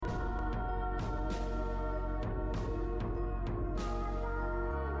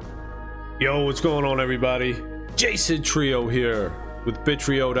Yo, what's going on, everybody? Jason Trio here with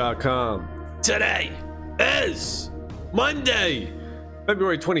Bittrio.com. Today is Monday,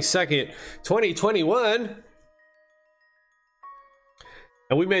 February 22nd, 2021.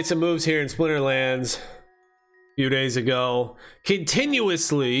 And we made some moves here in Splinterlands a few days ago.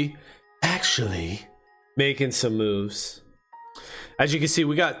 Continuously, actually, making some moves. As you can see,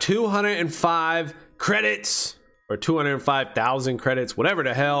 we got 205 credits. Or 205,000 credits, whatever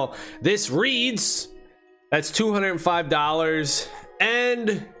the hell this reads. That's $205.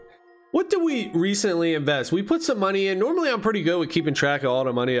 And what did we recently invest? We put some money in. Normally I'm pretty good with keeping track of all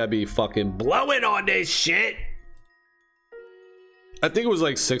the money I'd be fucking blowing on this shit. I think it was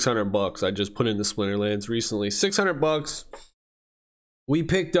like $600 I just put into Splinterlands recently. $600. We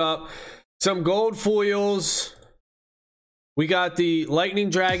picked up some gold foils. We got the Lightning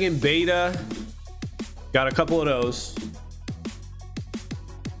Dragon beta. Got a couple of those.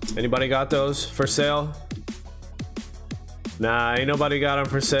 Anybody got those for sale? Nah, ain't nobody got them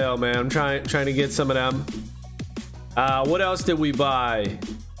for sale, man. I'm trying to get some of them. What else did we buy?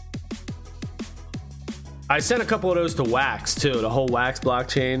 I sent a couple of those to Wax too, the whole Wax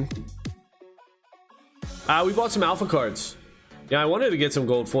blockchain. We bought some alpha cards. Yeah, I wanted to get some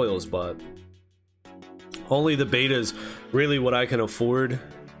gold foils, but only the beta's really what I can afford.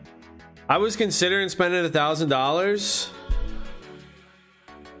 I was considering spending $1,000,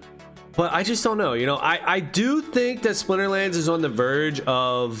 but I just don't know. You know, I do think that Splinterlands is on the verge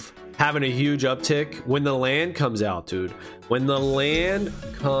of having a huge uptick when the land comes out, dude. When the land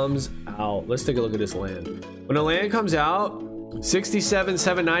comes out, let's take a look at this land. When the land comes out,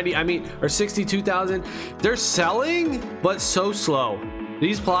 67,790, I mean, or 62,000. They're selling, but so slow.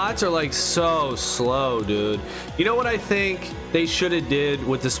 These plots are like so slow, dude. You know what I think they should have did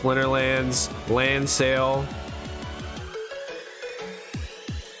with the Splinterlands land sale?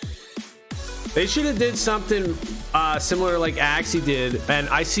 They should have did something similar like Axie did, and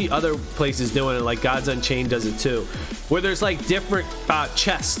I see other places doing it, like Gods Unchained does it too, where there's like different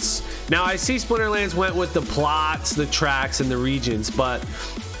chests. Now I see Splinterlands went with the plots, the tracks, and the regions, but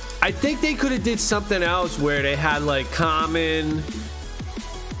I think they could have did something else where they had like common,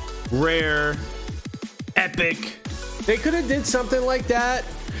 rare, epic. They could have did something like that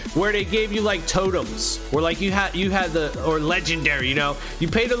where they gave you like totems, or like you had the, or legendary, you know, you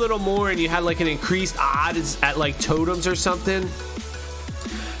paid a little more and you had like an increased odds at like totems or something.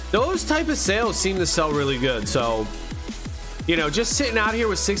 Those type of sales seem to sell really good. So, you know, just sitting out here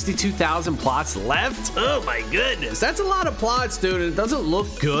with 62,000 plots left, oh my goodness, that's a lot of plots, dude. It doesn't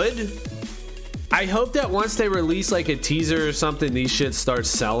look good. I hope that once they release like a teaser or something, these shit start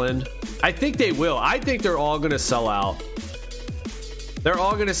selling. I think they will. I think they're all gonna sell out. They're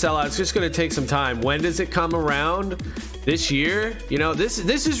all gonna sell out. It's just gonna take some time. When does it come around? This year? You know, this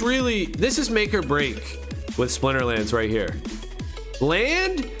is make or break with Splinterlands right here.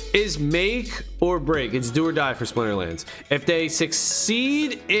 Land is make or break. It's do or die for Splinterlands. If they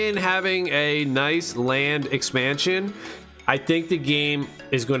succeed in having a nice land expansion, I think the game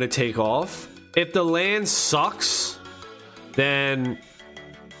is gonna take off. If the land sucks, then,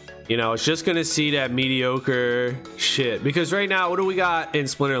 you know, it's just gonna see that mediocre shit. Because right now, what do we got in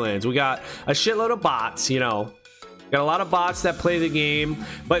Splinterlands? We got a shitload of bots, you know. Got a lot of bots that play the game,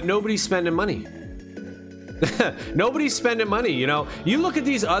 but nobody's spending money. Nobody's spending money, you know. You look at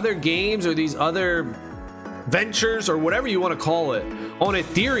these other games or these other ventures or whatever you want to call it on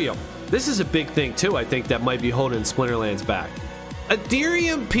Ethereum. This is a big thing too, I think, that might be holding Splinterlands back.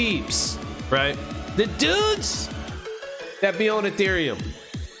 Ethereum peeps, right? The dudes that be on Ethereum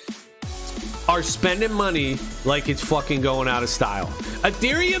are spending money like it's fucking going out of style.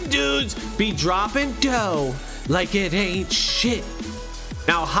 Ethereum dudes be dropping dough like it ain't shit.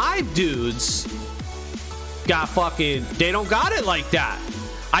 Now Hive dudes got fucking, they don't got it like that.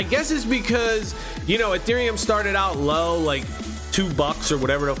 I guess it's because, you know, Ethereum started out low, like $2 or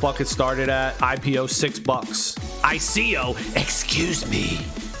whatever the fuck it started at. IPO $6. ICO, excuse me.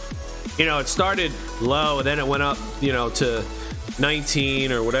 You know, it started low and then it went up, you know, to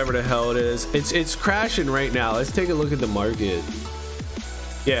 19 or whatever the hell it is. It's crashing right now. Let's take a look at the market.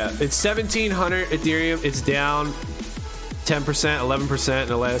 Yeah, it's 1,700 Ethereum. It's down 10%, 11% in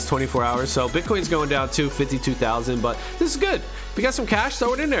the last 24 hours. So Bitcoin's going down to 52,000, but this is good. If you got some cash,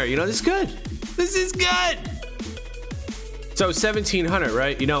 throw it in there. You know, this is good. This is good. So 1,700,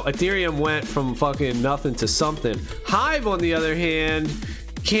 right? You know, Ethereum went from fucking nothing to something. Hive, on the other hand,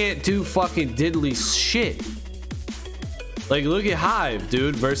 can't do fucking diddly shit. Like, look at Hive,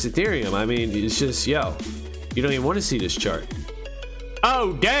 dude, versus Ethereum. I mean, it's just, yo, you don't even want to see this chart.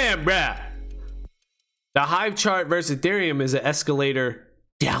 Oh, damn, bruh. The Hive chart versus Ethereum is an escalator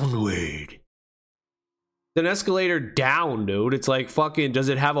downward. An escalator down, dude. It's like fucking, does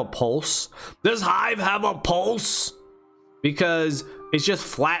it have a pulse? Does Hive have a pulse? Because it's just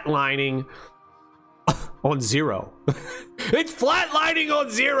flatlining on zero. It's flatlining on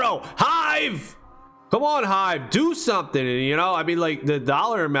zero. Hive, come on, Hive, do something. You know, I mean, like, the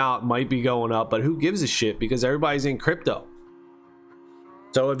dollar amount might be going up, but who gives a shit, because everybody's in crypto.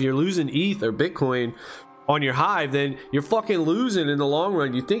 So if you're losing ETH or Bitcoin on your Hive, then you're fucking losing in the long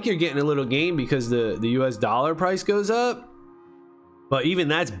run. You think you're getting a little gain because the US dollar price goes up, but even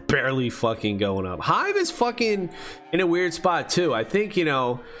that's barely fucking going up. Hive is fucking in a weird spot too. I think, you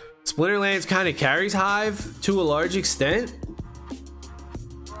know, Splinterlands kind of carries Hive to a large extent,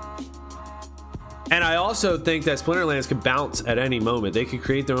 and I also think that Splinterlands could bounce at any moment. They could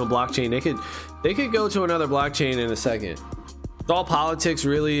create their own blockchain. They could go to another blockchain in a second. It's all politics,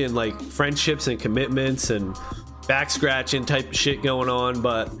 really, and like friendships and commitments and back scratching type of shit going on.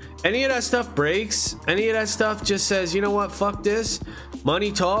 But any of that stuff breaks. Any of that stuff just says, you know what, fuck this.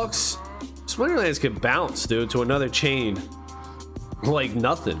 Money talks. Splinterlands could bounce, dude, to another chain like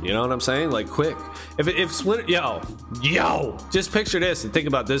nothing. You know what I'm saying? Like quick. If Splinter, yo, just picture this and think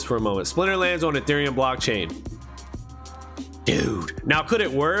about this for a moment. Splinterlands on Ethereum blockchain. Dude, now could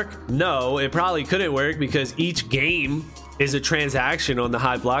it work? No, it probably couldn't work, because each game is a transaction on the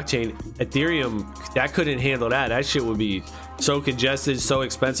Hive blockchain. Ethereum, that couldn't handle that. That shit would be so congested, so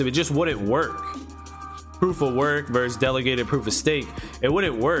expensive. It just wouldn't work. Proof of work versus delegated proof of stake, it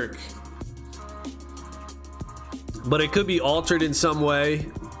wouldn't work. But it could be altered in some way.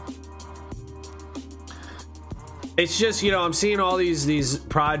 It's just, you know, I'm seeing all these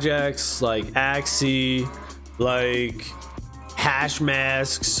projects like Axie, like hash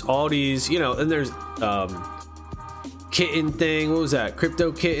masks, all these, you know, and there's kitten thing. What was that?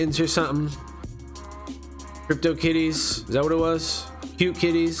 Crypto kittens or something? Crypto kitties? Is that what it was? Cute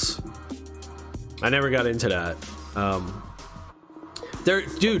kitties? I never got into that.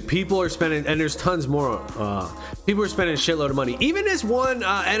 Dude, people are spending, and there's tons more. People are spending a shitload of money. Even this one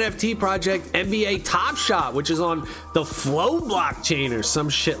NFT project, NBA Top Shot, which is on the Flow blockchain or some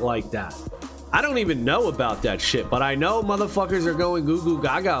shit like that. I don't even know about that shit, but I know motherfuckers are going goo goo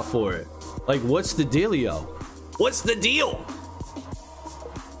gaga for it. Like, what's the dealio? What's the deal?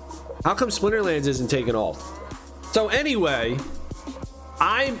 How come Splinterlands isn't taking off? So anyway,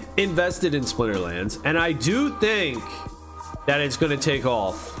 I'm invested in Splinterlands, and I do think that it's going to take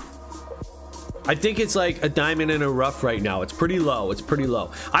off. I think it's like a diamond in a rough right now. It's pretty low. It's pretty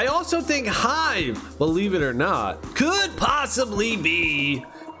low. I also think Hive, believe it or not, could possibly be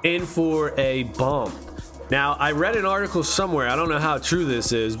in for a bump. Now, I read an article somewhere, I don't know how true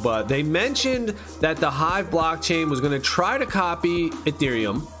this is, but they mentioned that the Hive blockchain was going to try to copy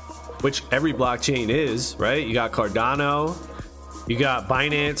Ethereum, which every blockchain is, right? You got Cardano, you got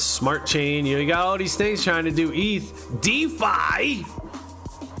Binance, Smart Chain, you got all these things trying to do ETH, DeFi.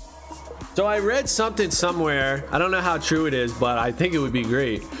 So I read something somewhere, I don't know how true it is, but I think it would be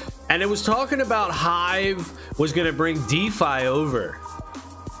great. And it was talking about Hive was going to bring DeFi over.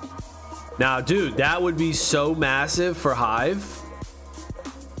 Now, dude, that would be so massive for Hive.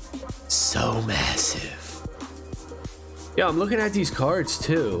 So massive. Yeah, I'm looking at these cards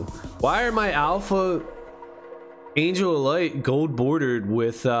too. Why are my Alpha Angel of Light gold bordered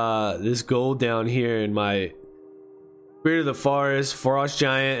with this gold down here, in my Spirit of the Forest, Frost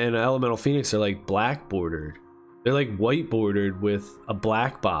Giant, and Elemental Phoenix are like black bordered. They're like white bordered with a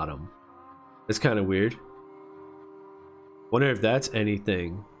black bottom. That's kind of weird. Wonder if that's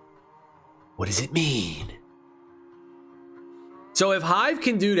anything. What does it mean? So if Hive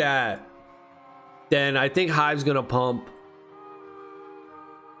can do that, then I think Hive's gonna pump.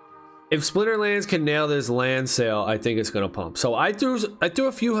 If Splinterlands can nail this land sale, I think it's gonna pump. So I threw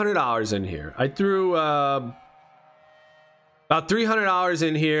a few $100s in here. I threw about $300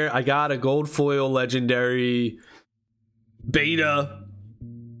 in here. I got a gold foil legendary beta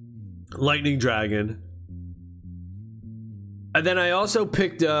lightning dragon, and then I also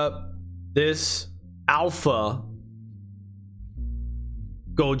picked up this alpha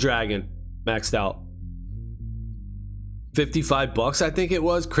gold dragon maxed out. $55, I think it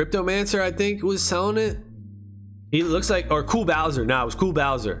was. Cryptomancer, I think, was selling it. He looks like, or Cool Bowser. No, it was Cool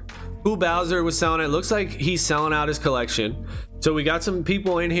Bowser. Cool Bowser was selling it. Looks like he's selling out his collection. So we got some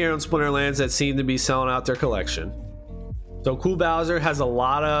people in here on Splinterlands that seem to be selling out their collection. So Cool Bowser has a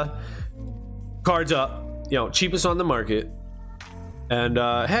lot of cards up, you know, cheapest on the market. And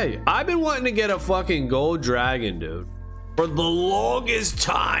hey, I've been wanting to get a fucking gold dragon, dude, for the longest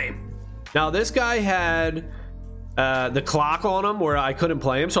time. Now this guy had the clock on him where I couldn't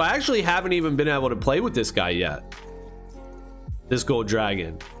play him, so I actually haven't even been able to play with this guy yet. this gold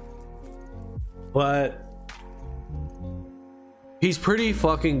dragon, but he's pretty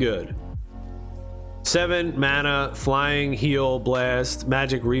fucking good. 7 mana, flying, heal, blast,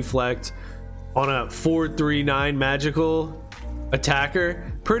 magic reflect on a 4/3/9 magical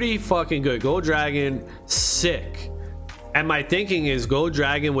attacker. Pretty fucking good. Gold dragon, sick. And my thinking is gold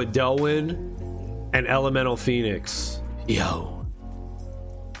dragon with Delwyn and elemental phoenix. Yo,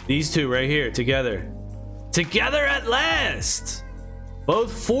 these two right here together at last.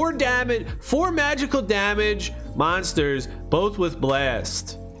 Both 4 damage, 4 magical damage monsters, both with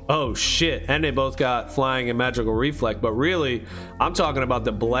blast. Oh shit, and they both got flying and magical reflect, but really I'm talking about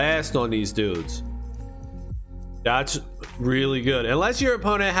the blast on these dudes. That's really good, unless your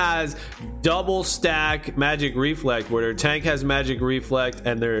opponent has double stack magic reflect, where their tank has magic reflect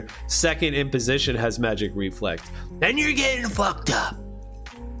and their second in position has magic reflect. Then you're getting fucked up.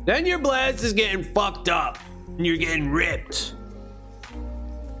 Then your blast is getting fucked up and you're getting ripped.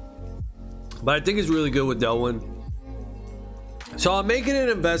 But I think it's really good with Delwyn. So I'm making an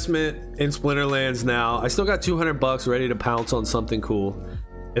investment in Splinterlands now. I still got $200 ready to pounce on something cool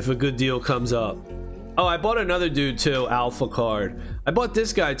if a good deal comes up. Oh, I bought another dude too, alpha card. I bought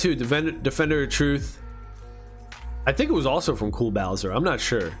this guy too, Defender of Truth. I think it was also from Cool Bowser. I'm not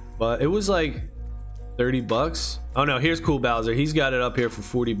sure, but it was like $30. Oh no, here's Cool Bowser. He's got it up here for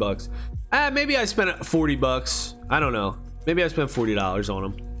 $40. Maybe I spent $40. I don't know. Maybe I spent $40 on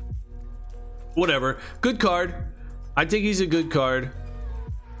him. Whatever. Good card. I think he's a good card.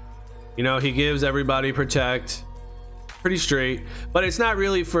 You know, he gives everybody protect. Pretty straight, but it's not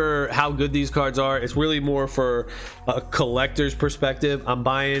really for how good these cards are. It's really more for a collector's perspective. I'm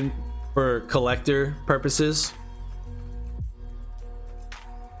buying for collector purposes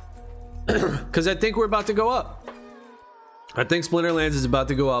because I think we're about to go up. I think Splinterlands is about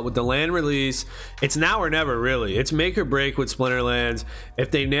to go up with the land release. It's now or never, really. It's make or break with Splinterlands.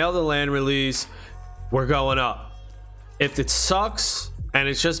 If they nail the land release, we're going up. If it sucks and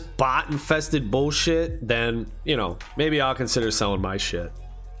it's just bot infested bullshit, then, you know, maybe I'll consider selling my shit.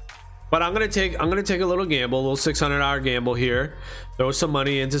 But I'm gonna take a little gamble, a little $600 gamble here, throw some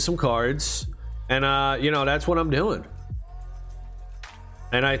money into some cards, and you know, that's what I'm doing.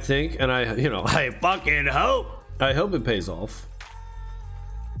 And I think, and I fucking hope it pays off.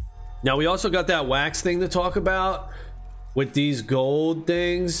 Now we also got that wax thing to talk about with these gold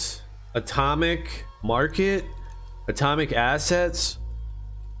things, atomic market, atomic assets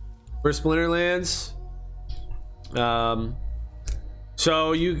for Splinterlands.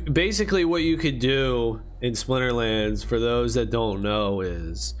 So you basically, what you could do in Splinterlands, for those that don't know,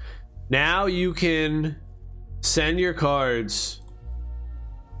 is now you can send your cards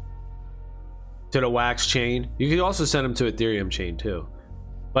to the wax chain. You can also send them to Ethereum chain too,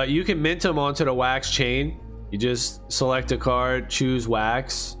 but you can mint them onto the wax chain. You just select a card, choose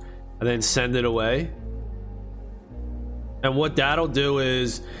wax, and then send it away. And what that'll do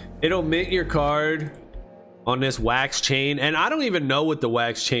is it'll mint your card on this wax chain, and I don't even know what the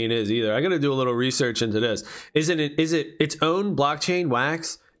wax chain is either. I gotta do a little research into this. Is it its own blockchain,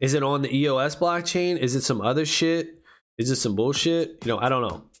 wax? Is it on the EOS blockchain? Is it some other shit? Is it some bullshit? You know, I don't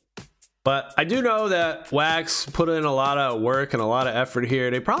know. But I do know that Wax put in a lot of work and a lot of effort here.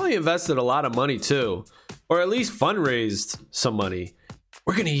 They probably invested a lot of money too, or at least fundraised some money.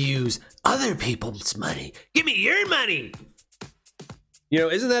 We're gonna use other people's money. Give me your money. You know,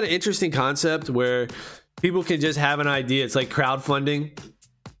 isn't that an interesting concept where people can just have an idea? It's like crowdfunding,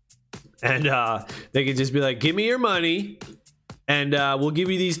 and they can just be like, give me your money and we'll give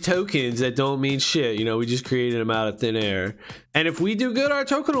you these tokens that don't mean shit. You know, we just created them out of thin air, and if we do good, our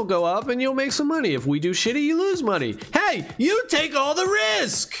token will go up and you'll make some money. If we do shitty, you lose money. Hey, you take all the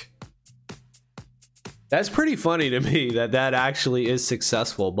risk. That's pretty funny to me that actually is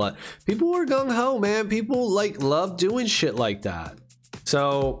successful, but people are gung-ho, man. People like love doing shit like that.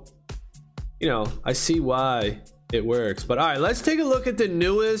 So, you know, I see why it works. But all right, let's take a look at the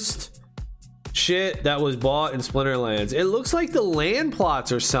newest shit that was bought in Splinterlands. It looks like the land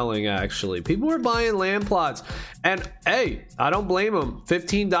plots are selling, actually. People are buying land plots, and hey, I don't blame them.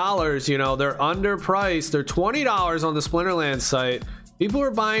 $15, you know, they're underpriced. They're $20 on the Splinterlands site. People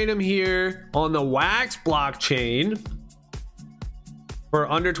are buying them here on the Wax blockchain for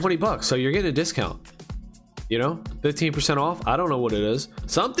under $20, so you're getting a discount. You know, 15% off. I don't know what it is.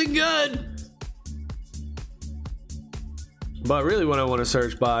 Something good. But really what I want to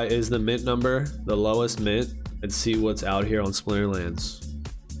search by is the mint number, the lowest mint, and see what's out here on Splinterlands.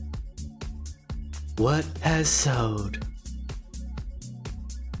 What has sold?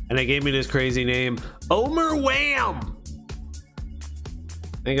 And they gave me this crazy name, Omer Wham.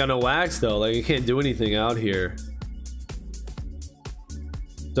 Ain't got no wax though. Like, you can't do anything out here.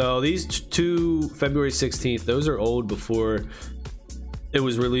 So these two February 16th, those are old before it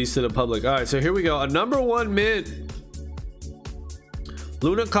was released to the public. All right, so here we go. A number 1 mint,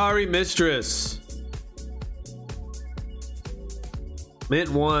 Lunakari Mistress, mint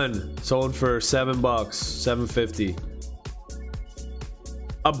 1, sold for $7, $7.50.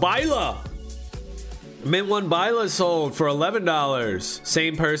 A Byla, mint 1 Byla sold for $11.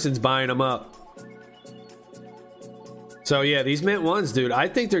 Same person's buying them up. So yeah, these mint 1s, dude, I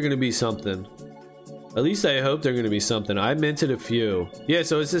think they're gonna be something. At least I hope they're gonna be something. I minted a few. Yeah,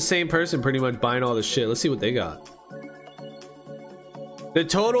 so it's the same person pretty much buying all the shit. Let's see what they got. The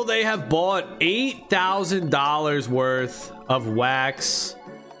total, they have bought $8,000 worth of wax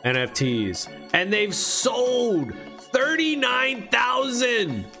NFTs, and they've sold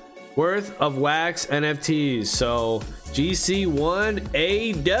 39,000 worth of wax NFTs. So GC1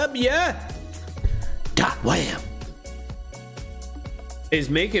 AW dot wham is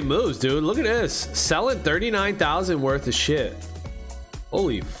making moves, dude. Look at this, selling 39,000 worth of shit.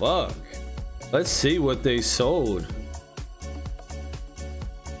 Holy fuck. Let's see what they sold.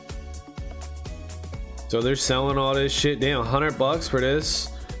 So they're selling all this shit. Damn, $100 for this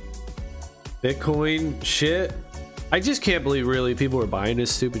Bitcoin shit. I just can't believe really people are buying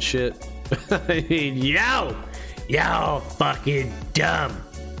this stupid shit. I mean, yo fucking dumb.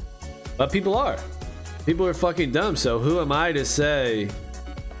 But people are fucking dumb. So who am I to say?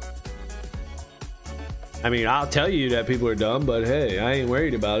 I mean, I'll tell you that people are dumb, but hey, I ain't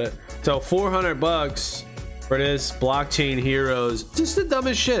worried about it. So $400 for this Blockchain Heroes. Just the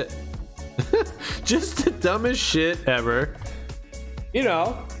dumbest shit. Just the dumbest shit ever. You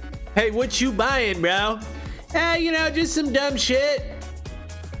know, hey, what you buying, bro? You know, just some dumb shit.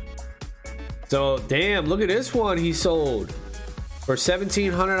 So damn, look at this one he sold for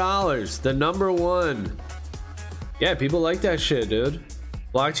 $1,700. The number 1. Yeah, people like that shit, dude.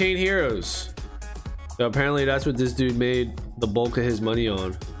 Blockchain Heroes. So apparently that's what this dude made the bulk of his money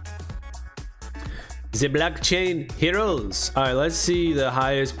on. The Blockchain Heroes. All right, let's see the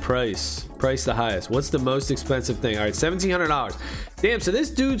highest price. Price the highest. What's the most expensive thing? All right, $1,700. Damn, so this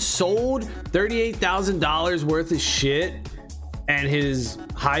dude sold $38,000 worth of shit, and his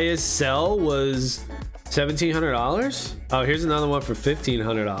highest sell was $1,700. Oh, here's another one for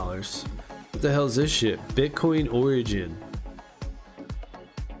 $1,500. What the hell is this shit? Bitcoin Origin.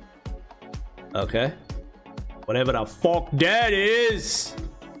 Okay, whatever the fuck that is.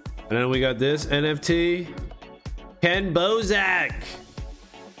 And then we got this NFT, Ken Bozak.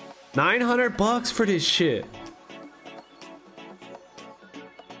 $900 for this shit.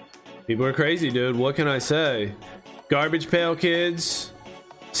 People are crazy, dude. What can I say? Garbage Pail Kids,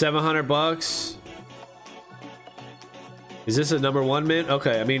 $700. Is this a number 1 mint?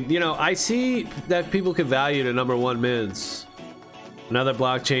 Okay, I mean, you know, I see that people could value the number 1 mints. Another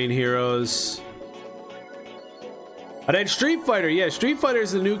Blockchain Heroes. And then Street Fighter. Yeah, Street Fighter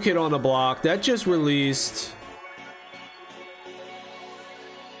is the new kid on the block. That just released.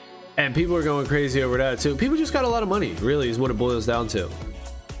 And people are going crazy over that too. People just got a lot of money, really, is what it boils down to.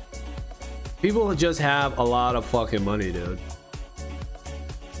 People just have a lot of fucking money, dude.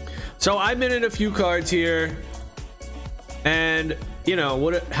 So I minted a few cards here. And, you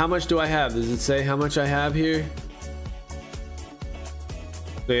know, how much do I have? Does it say how much I have here?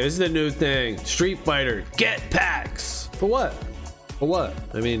 Okay, this is the new thing. Street Fighter get packs. For what? For what?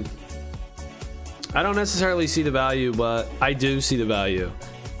 I mean, I don't necessarily see the value, but I do see the value.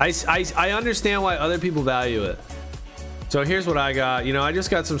 I understand why other people value it. So here's what I got. You know, I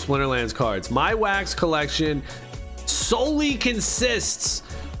just got some Splinterlands cards. My wax collection solely consists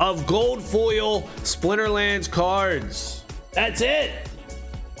of gold foil Splinterlands cards. That's it.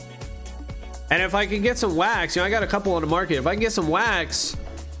 And if I can get some wax, you know, I got a couple on the market. If I can get some wax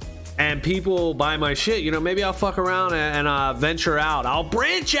and people buy my shit, you know, maybe I'll fuck around and venture out. I'll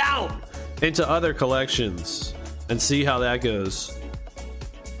branch out into other collections and see how that goes.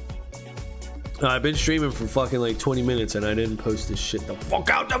 I've been streaming for fucking like 20 minutes and I didn't post this shit the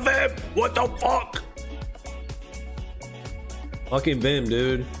fuck out to Vim. What the fuck? Fucking Vim,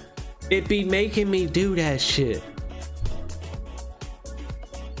 dude. It be making me do that shit.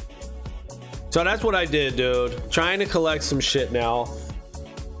 So that's what I did, dude. Trying to collect some shit now.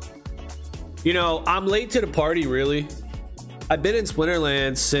 You know, I'm late to the party, really. I've been in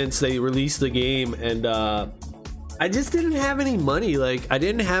Splinterlands since they released the game, and I just didn't have any money. Like, I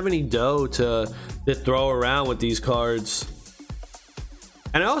didn't have any dough to throw around with these cards.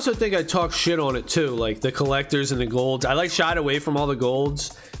 And I also think I talked shit on it too, like the collectors and the golds. I like shied away from all the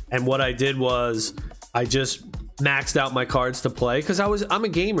golds, and what I did was I just maxed out my cards to play because I'm a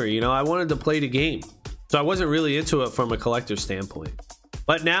gamer, you know. I wanted to play the game, so I wasn't really into it from a collector standpoint.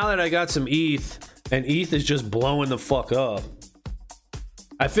 But now that I got some ETH, and ETH is just blowing the fuck up,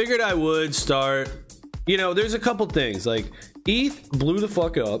 I figured I would start, you know, there's a couple things. Like, ETH blew the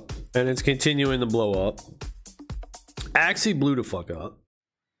fuck up, and it's continuing to blow up. Axie blew the fuck up,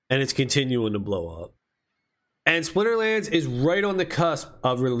 and it's continuing to blow up. And Splinterlands is right on the cusp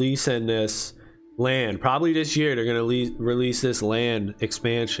of releasing this land. Probably this year, they're going to release this land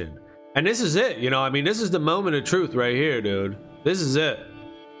expansion. And this is it, you know, I mean, this is the moment of truth right here, dude. This is it.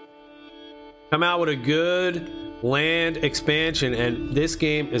 Come out with a good land expansion, and this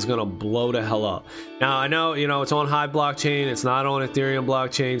game is gonna blow the hell up. Now, I know, you know, it's on Hive blockchain, it's not on Ethereum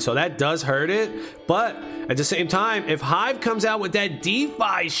blockchain, so that does hurt it. But at the same time, if Hive comes out with that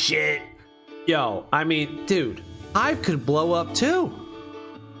DeFi shit, yo, I mean, dude, Hive could blow up too.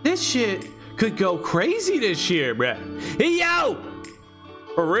 This shit could go crazy this year, bruh. Hey, yo!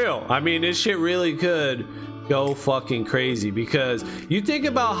 For real. I mean, this shit really could go fucking crazy, because you think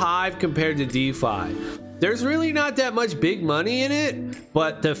about Hive compared to DeFi, there's really not that much big money in it,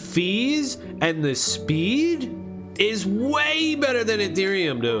 but the fees and the speed is way better than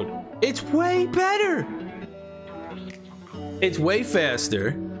Ethereum, dude. It's way better. It's way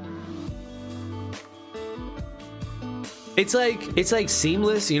faster. It's like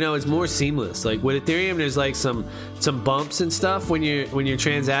seamless, you know, it's more seamless. Like with Ethereum, there's like some bumps and stuff when you're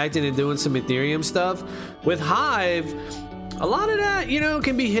transacting and doing some Ethereum stuff. With Hive, a lot of that, you know,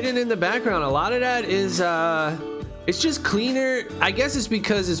 can be hidden in the background. A lot of that is it's just cleaner. I guess it's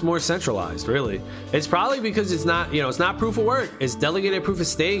because it's more centralized, really. It's probably because it's not, you know, it's not proof of work. It's delegated proof of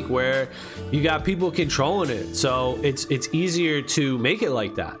stake, where you got people controlling it. So it's easier to make it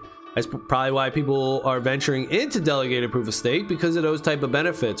like that. That's probably why people are venturing into delegated proof of stake, because of those type of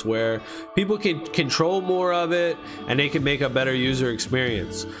benefits where people can control more of it and they can make a better user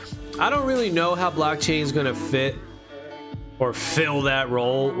experience. I don't really know how blockchain is going to fit or fill that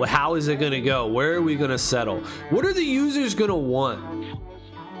role. How is it going to go? Where are we going to settle? What are the users going to want?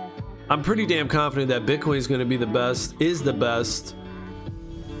 I'm pretty damn confident that Bitcoin is going to be the best,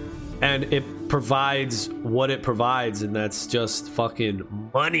 and it provides what it provides, and that's just fucking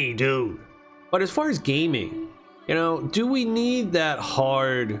money, dude. But as far as gaming, you know, do we need that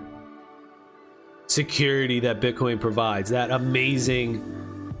hard security that Bitcoin provides, that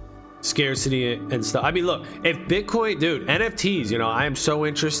amazing scarcity and stuff? I mean, look, if Bitcoin, dude, NFTs, you know, I am so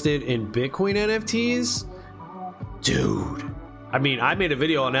interested in Bitcoin NFTs, dude. I mean, I made a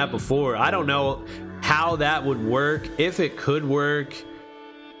video on that before. I don't know how that would work, if it could work.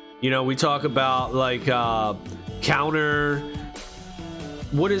 You know, we talk about like counter,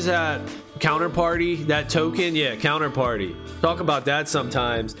 what is that? Counterparty, that token? Yeah, counterparty. Talk about that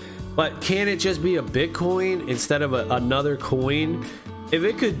sometimes. But can it just be a Bitcoin instead of another coin? If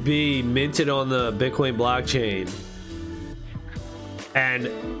it could be minted on the Bitcoin blockchain and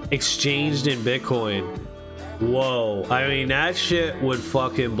exchanged in Bitcoin, whoa. I mean, that shit would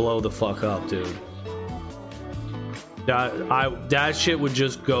fucking blow the fuck up, dude. That shit would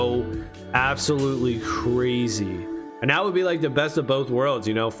just go absolutely crazy, and that would be like the best of both worlds,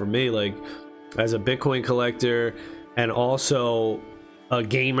 you know, for me, like as a Bitcoin collector and also a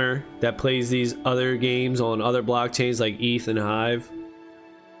gamer that plays these other games on other blockchains like ETH and Hive.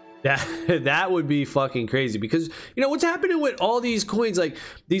 That would be fucking crazy, because you know what's happening with all these coins, like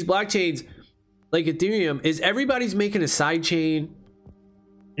these blockchains like Ethereum, is everybody's making a side chain,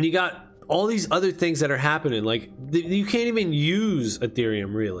 and you got all these other things that are happening. Like you can't even use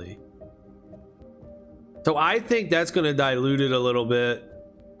Ethereum, really. So I think that's going to dilute it a little bit,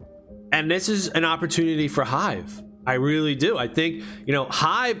 and this is an opportunity for Hive. I really do. I think, you know,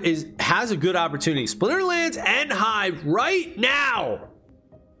 Hive has a good opportunity. Splinterlands and Hive right now,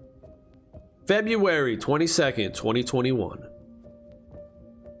 February 22nd, 2021.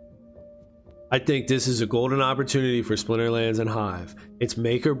 I think this is a golden opportunity for Splinterlands and Hive. It's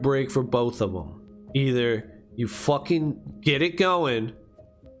make or break for both of them. Either you fucking get it going,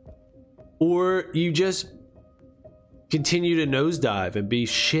 or you just continue to nosedive and be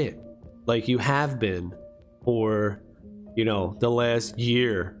shit like you have been for, you know, the last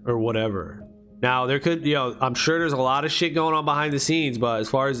year or whatever. Now, there could, you know, I'm sure there's a lot of shit going on behind the scenes, but as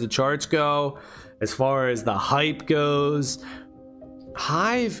far as the charts go, as far as the hype goes,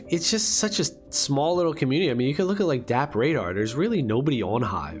 Hive, it's just such a small little community. I mean, you can look at like DApp Radar. There's really nobody on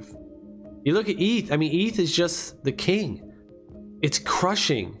Hive. You look at ETH. I mean, ETH is just the king. It's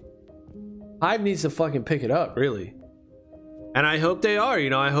crushing. Hive needs to fucking pick it up, really. And I hope they are. You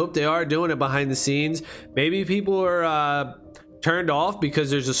know, I hope they are doing it behind the scenes. Maybe people are turned off because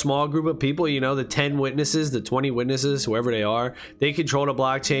there's a small group of people, you know, the 10 witnesses, the 20 witnesses, whoever they are, they control the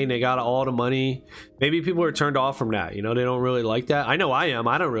blockchain, they got all the money. Maybe people are turned off from that, you know, they don't really like that. I know I am.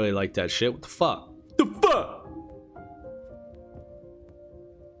 I don't really like that shit. What the fuck? The fuck?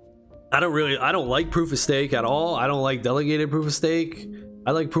 I don't like proof of stake at all. I don't like delegated proof of stake.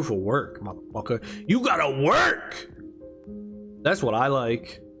 I like proof of work, motherfucker. You gotta work. That's what I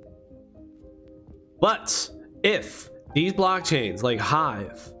like. But if these blockchains like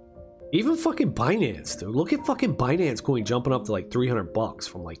Hive, even fucking Binance, dude, look at fucking Binance coin jumping up to like $300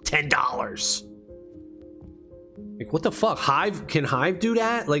 from like $10. Like, what the fuck? Hive, can Hive do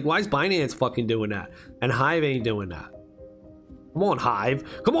that? Like, why is Binance fucking doing that and Hive ain't doing that? Come on,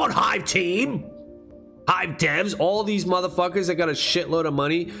 Hive. Come on, Hive team. Hive devs, all these motherfuckers that got a shitload of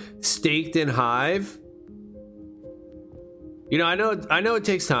money staked in Hive. You know, I know it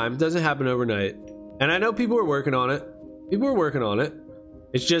takes time. It doesn't happen overnight. And I know people are working on it. People are working on it.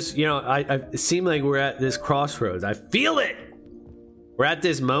 It's just, you know, it seems like we're at this crossroads. I feel it. We're at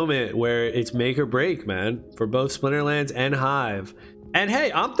this moment where it's make or break, man, for both Splinterlands and Hive. And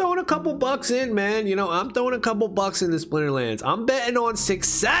hey, I'm throwing a couple bucks in, man. You know, I'm throwing a couple bucks into Splinterlands. I'm betting on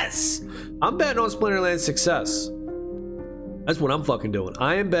success. I'm betting on Splinterlands success. That's what I'm fucking doing.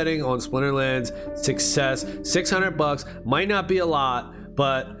 I am betting on Splinterlands success. $600 might not be a lot,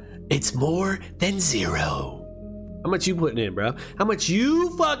 but it's more than zero. How much you putting in, bro? How much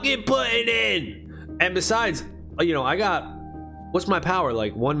you fucking putting in? And besides, you know, I got, what's my power?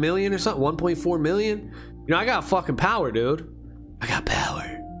 Like 1 million or something? 1.4 million? You know, I got fucking power, dude. I got power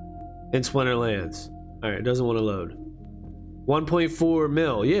in Splinterlands. All right, it doesn't want to load. 1.4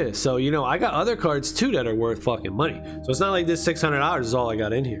 mil, yeah. So, you know, I got other cards too that are worth fucking money. So it's not like this $600 is all I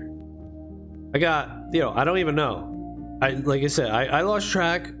got in here. I got, you know, I don't even know. Like I said, I lost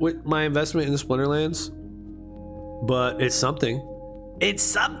track with my investment in the Splinterlands, but it's something. It's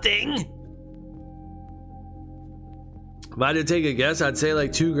something. If I had to take a guess, I'd say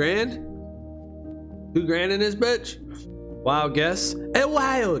like $2 grand. $2 grand in this bitch. Wild guess. A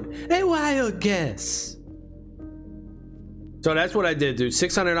wild guess. So that's what I did, dude.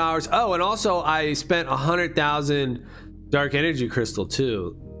 $600. Oh, and also I spent 100,000 dark energy crystal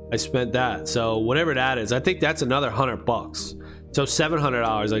too. I spent that. So whatever that is, I think that's another $100. So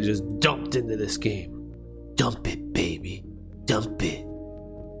 $700 I just dumped into this game. Dump it, baby. Dump it.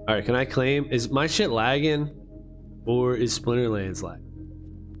 All right, can I claim? Is my shit lagging, or is Splinterlands lagging?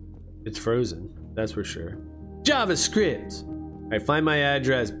 It's frozen. That's for sure. JavaScript. All right, find my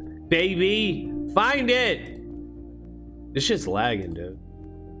address, baby. Find it. This shit's lagging, dude.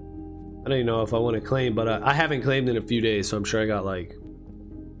 I don't even know if I want to claim, but I haven't claimed in a few days, so I'm sure I got like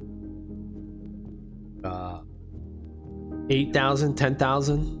 8,000,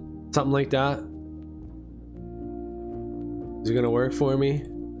 10,000, something like that. Is it gonna work for me?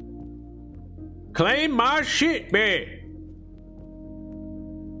 Claim my shit, man.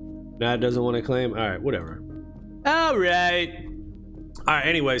 Nah, it doesn't want to claim. All right, whatever. All right.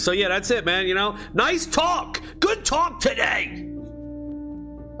 Anyway, so yeah, that's it, man. You know, nice talk. Good talk today.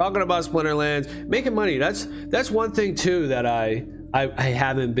 Talking about Splinterlands, making money. That's one thing too that I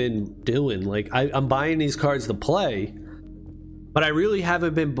haven't been doing. Like I'm buying these cards to play, but I really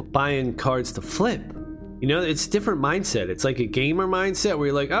haven't been buying cards to flip. You know, it's a different mindset. It's like a gamer mindset where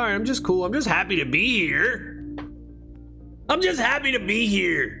you're like, all right, I'm just cool. I'm just happy to be here. I'm just happy to be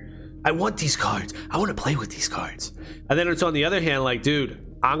here. I want these cards. I want to play with these cards. And then it's on the other hand, like, dude,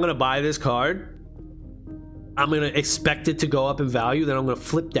 I'm going to buy this card. I'm going to expect it to go up in value. Then I'm going to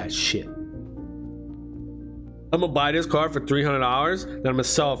flip that shit. I'm going to buy this card for $300. Then I'm going to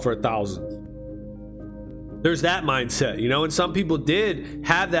sell it for $1,000. There's that mindset, you know, and some people did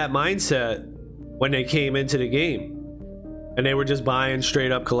have that mindset when they came into the game. And they were just buying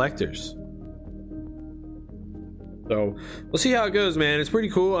straight up collectors. So we'll see how it goes, man. It's pretty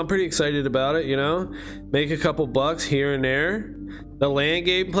cool. I'm pretty excited about it, you know. Make a couple bucks here and there. The land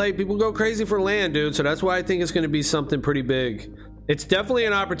gameplay, people go crazy for land, dude. So that's why I think it's going to be something pretty big. It's definitely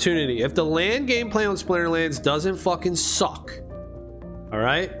an opportunity. If the land gameplay on Splinterlands doesn't fucking suck, all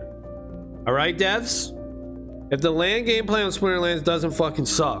right, devs. If the land gameplay on Splinterlands doesn't fucking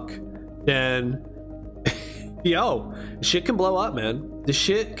suck, then yo, shit can blow up, man. The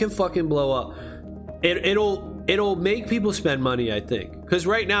shit can fucking blow up. It'll make people spend money, I think, because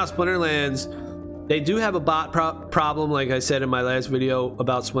right now Splinterlands, they do have a bot problem, like I said in my last video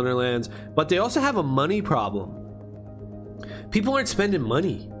about Splinterlands, but they also have a money problem. People aren't spending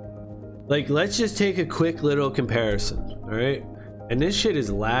money. Like, let's just take a quick little comparison, all right? And this shit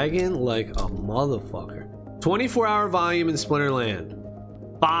is lagging like a motherfucker. 24-hour volume in Splinterland,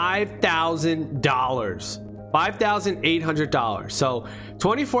 $5,000. $5,800. So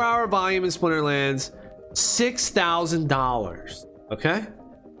 24-hour volume in Splinterlands, $6,000. Okay.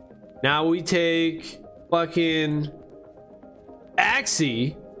 Now we take fucking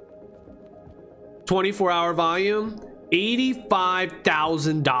Axie, 24-hour volume,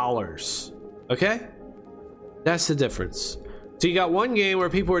 $85,000. Okay, that's the difference. So you got one game where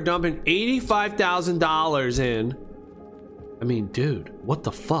people are dumping $85,000 in. I mean, dude, what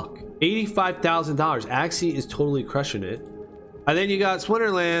the fuck? $85,000. Axie is totally crushing it. And then you got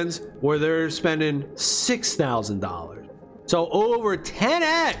Splinterlands where they're spending $6,000. So over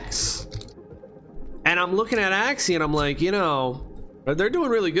 10x. And I'm looking at Axie and I'm like, you know, they're doing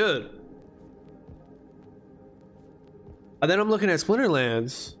really good. And then I'm looking at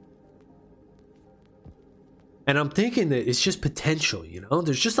Splinterlands and I'm thinking that it's just potential, you know?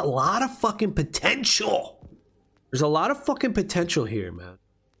 There's just a lot of fucking potential. There's a lot of fucking potential here, man.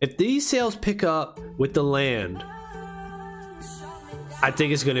 If these sales pick up with the land, I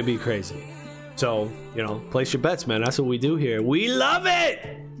think it's gonna be crazy. So, you know, place your bets, man. That's what we do here. We love it!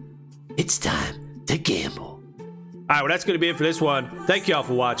 It's time to gamble. Alright, well, that's gonna be it for this one. Thank y'all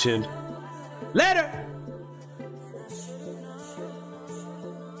for watching. Later!